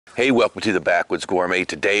Hey, welcome to the Backwoods Gourmet.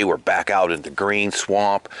 Today we're back out in the green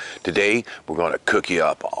swamp. Today we're going to cook you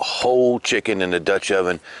up a whole chicken in the Dutch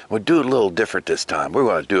oven. We'll do it a little different this time. We're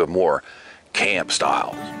going to do it more camp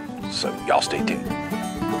style. So y'all stay tuned.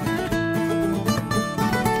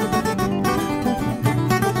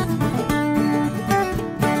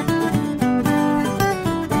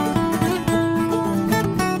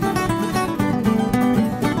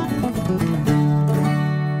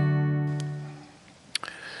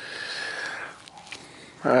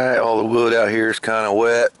 Alright, all the wood out here is kind of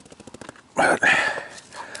wet.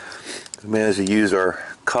 We managed to use our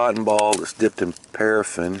cotton ball that's dipped in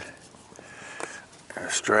paraffin,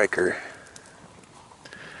 our striker,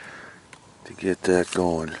 to get that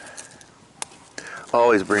going.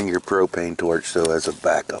 Always bring your propane torch though as a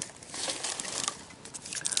backup.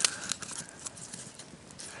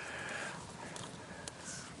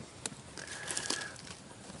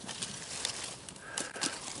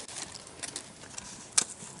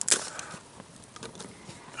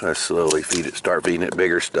 I slowly start feeding it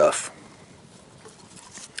bigger stuff.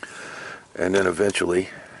 And then eventually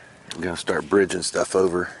I'm going to start bridging stuff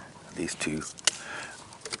over these two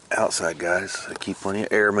outside guys. So keep plenty of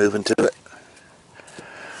air moving to it.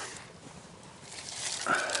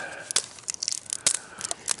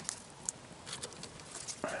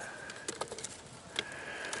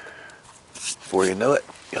 Before you know it,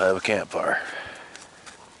 you'll have a campfire.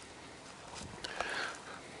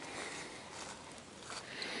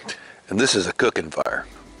 And this is a cooking fire,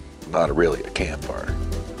 not really a campfire.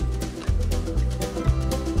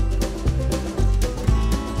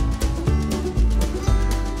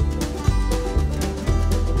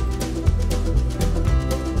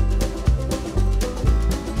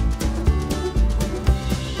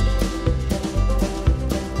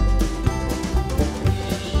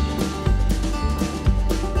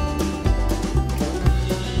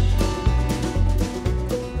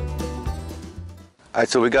 Alright,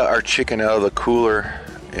 so we got our chicken out of the cooler,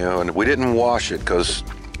 and we didn't wash it because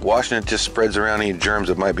washing it just spreads around any germs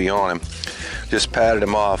that might be on him. Just patted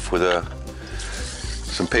him off with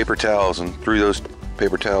some paper towels and threw those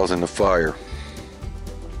paper towels in the fire.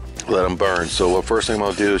 Let them burn. So the first thing I'm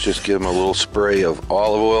going to do is just give him a little spray of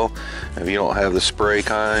olive oil. If you don't have the spray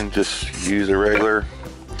kind, just use a regular.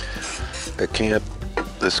 At camp,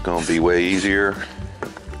 this is going to be way easier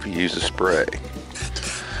if you use the spray.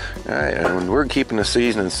 Alright, and we're keeping the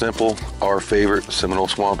seasoning simple, our favorite Seminole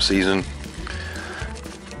Swamp season.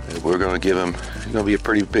 We're going to give him, it's going to be a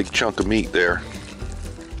pretty big chunk of meat there.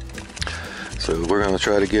 So we're going to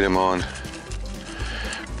try to get him on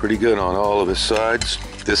pretty good on all of his sides.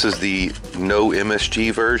 This is the no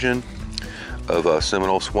MSG version of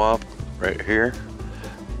Seminole Swamp right here.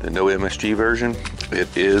 The no MSG version.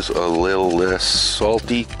 It is a little less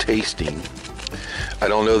salty tasting. I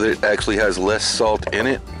don't know that it actually has less salt in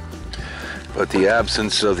it, but the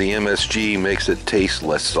absence of the MSG makes it taste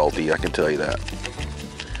less salty, I can tell you that.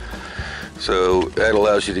 So that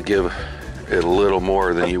allows you to give it a little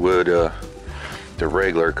more than you would the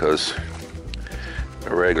regular, because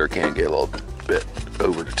the regular can get a little bit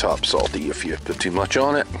over the top salty if you put too much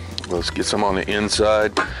on it. Let's get some on the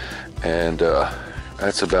inside, and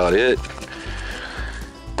that's about it.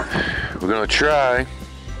 We're gonna try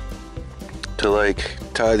to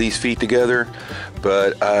tie these feet together,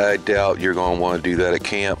 but I doubt you're going to want to do that at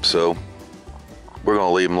camp, so we're going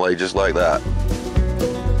to leave them lay just like that.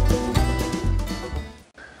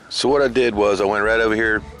 So what I did was I went right over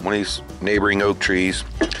here, one of these neighboring oak trees,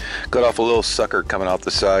 cut off a little sucker coming off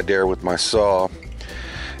the side there with my saw,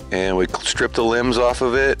 and we stripped the limbs off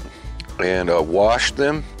of it and washed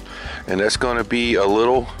them, and that's going to be a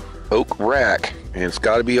little oak rack, and it's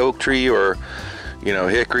got to be oak tree or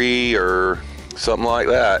hickory or something like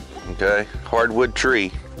that. Okay, hardwood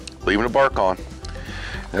tree, leaving the bark on.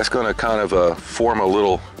 That's going to kind of form a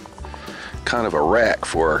little kind of a rack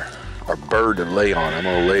for our bird to lay on. I'm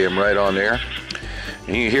going to lay him right on there.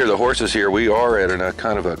 And you can hear the horses here. We are at a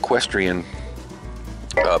kind of equestrian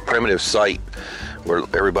primitive site where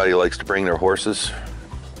everybody likes to bring their horses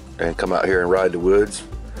and come out here and ride the woods.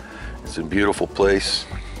 It's a beautiful place.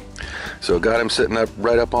 So got him sitting up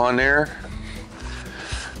right up on there.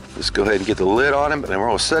 Just go ahead and get the lid on him, and then we're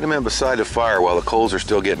going to set him in beside the fire while the coals are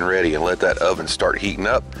still getting ready and let that oven start heating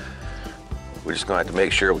up. We're just going to have to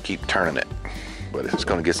make sure we keep turning it, but it's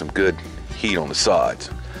going to get some good heat on the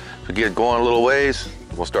sides. So get it going a little ways,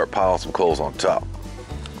 we'll start piling some coals on top.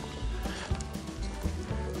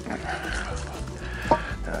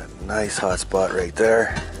 A nice hot spot right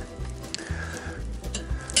there.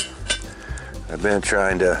 I've been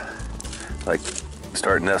trying to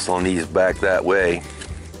start nestling these back that way.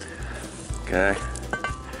 Okay,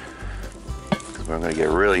 We're going to get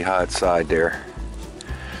a really hot side there.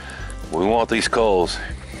 We want these coals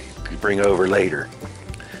to bring over later.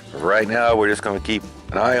 But right now, we're just going to keep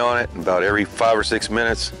an eye on it. And about every 5 or 6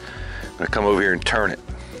 minutes, I'm going to come over here and turn it.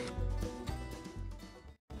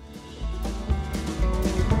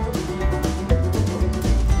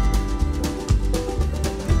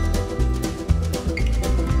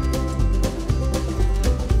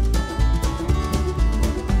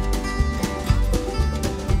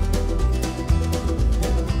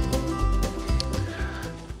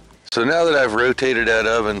 So now that I've rotated that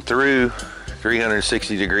oven through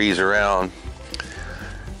 360 degrees around,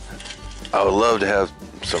 I would love to have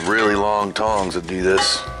some really long tongs that do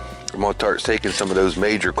this. I'm going to start taking some of those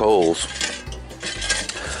major coals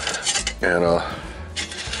and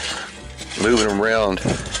moving them around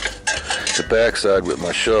the backside with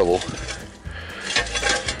my shovel.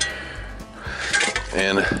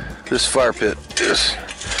 And this fire pit is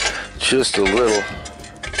just a little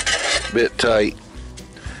bit tight.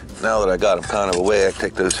 Now that I got them kind of away, I can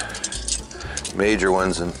take those major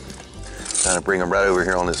ones and kind of bring them right over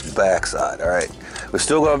here on this back side. All right, we're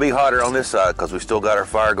still going to be hotter on this side because we still got our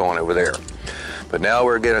fire going over there. But now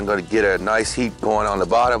we're going to get a nice heat going on the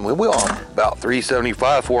bottom. We will about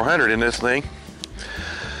 375, 400 in this thing.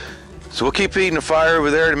 So we'll keep feeding the fire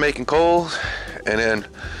over there to making coals, and then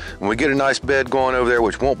when we get a nice bed going over there,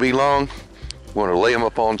 which won't be long, we're going to lay them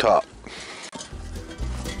up on top.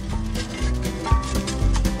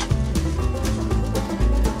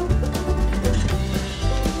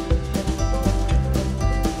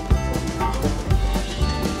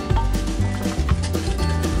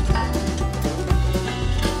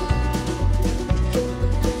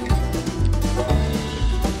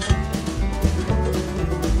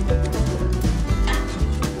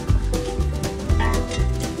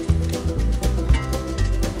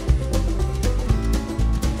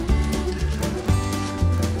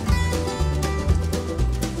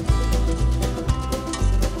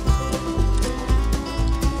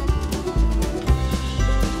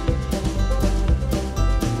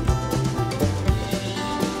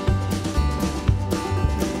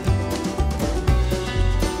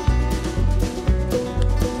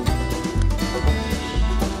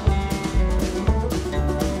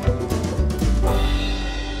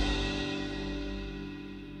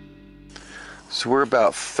 So we're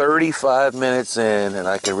about 35 minutes in, and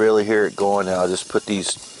I can really hear it going now. I'll just put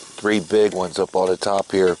these 3 big ones up on the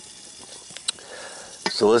top here.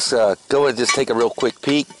 So let's go ahead and just take a real quick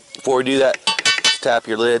peek. Before we do that, just tap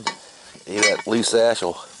your lid. That loose ash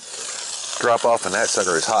will drop off, and that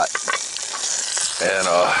sucker is hot. And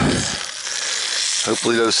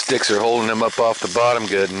hopefully those sticks are holding them up off the bottom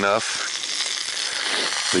good enough.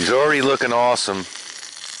 He's already looking awesome.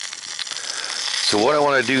 So what I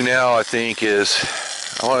want to do now, I think, is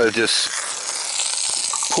I want to just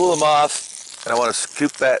pull them off, and I want to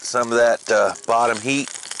scoop back some of that bottom heat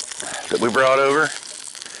that we brought over.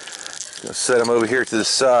 Gonna set them over here to the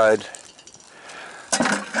side.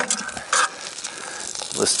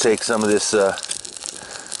 Let's take some of this, and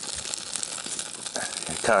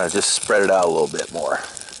kind of just spread it out a little bit more,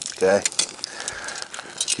 okay?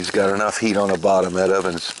 He's got enough heat on the bottom. That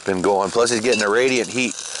oven's been going. Plus he's getting a radiant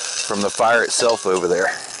heat from the fire itself over there.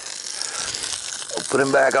 We'll put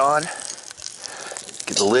him back on,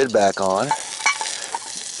 get the lid back on,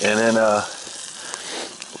 and then we'll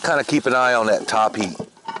kind of keep an eye on that top heat.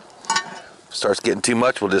 If it starts getting too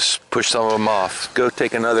much, we'll just push some of them off. Go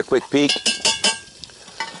take another quick peek.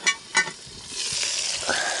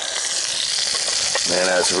 Man,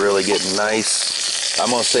 that's really getting nice. I'm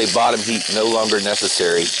going to say bottom heat no longer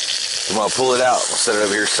necessary. I'm going to pull it out. We'll set it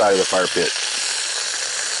over here side of the fire pit.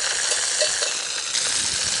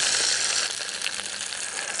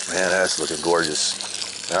 Man, that's looking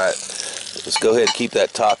gorgeous. All right, let's go ahead and keep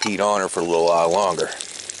that top heat on her for a little while longer.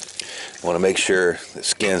 I want to make sure the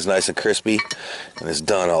skin's nice and crispy and it's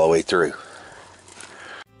done all the way through.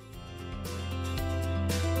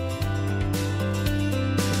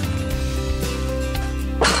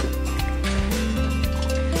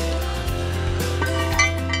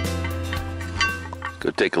 Go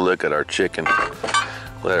take a look at our chicken.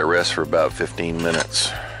 Let it rest for about 15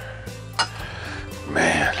 minutes.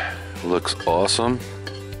 Man, looks awesome.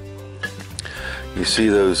 You see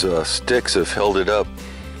those sticks have held it up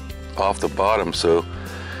off the bottom, so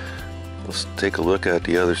let's take a look at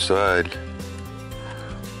the other side.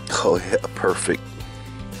 Oh yeah, perfect.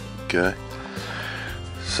 Okay,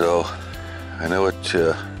 so I know it,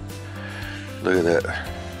 look at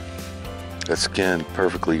that skin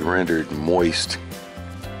perfectly rendered moist.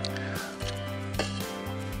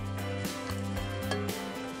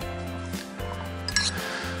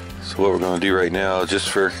 So what we're going to do right now,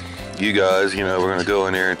 just for you guys, you know, we're going to go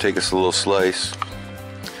in there and take us a little slice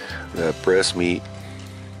of that breast meat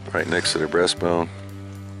right next to the breastbone.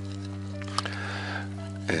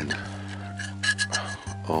 And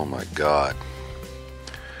oh my God.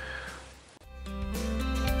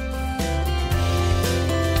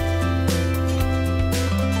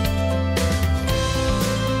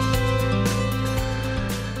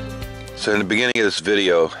 So in the beginning of this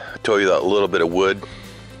video, I told you that a little bit of wood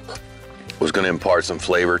was going to impart some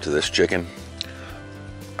flavor to this chicken.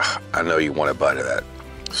 I know you want a bite of that.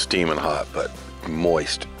 Steaming hot, but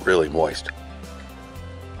moist, really moist.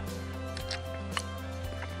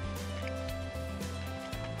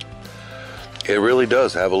 It really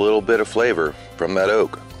does have a little bit of flavor from that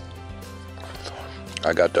oak.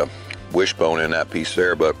 I got the wishbone in that piece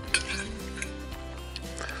there, but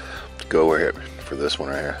go over here for this one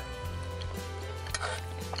right here.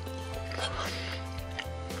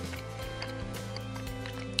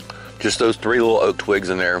 Just those 3 little oak twigs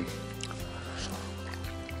in there.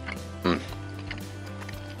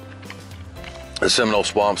 The Seminole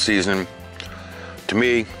Swamp seasoning. To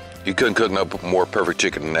me, you couldn't cook no more perfect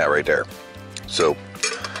chicken than that right there. So,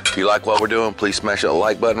 if you like what we're doing, please smash that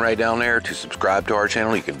like button right down there. To subscribe to our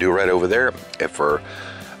channel, you can do right over there. And for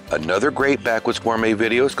another great Backwoods Gourmet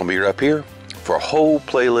video, it's going to be right up here. For a whole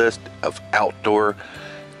playlist of outdoor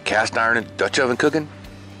cast iron and Dutch oven cooking,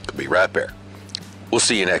 it'll be right there. We'll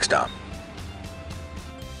see you next time.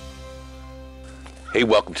 Hey,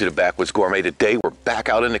 welcome to the Backwoods Gourmet. Today we're back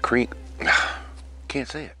out in the creek. Can't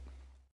say it.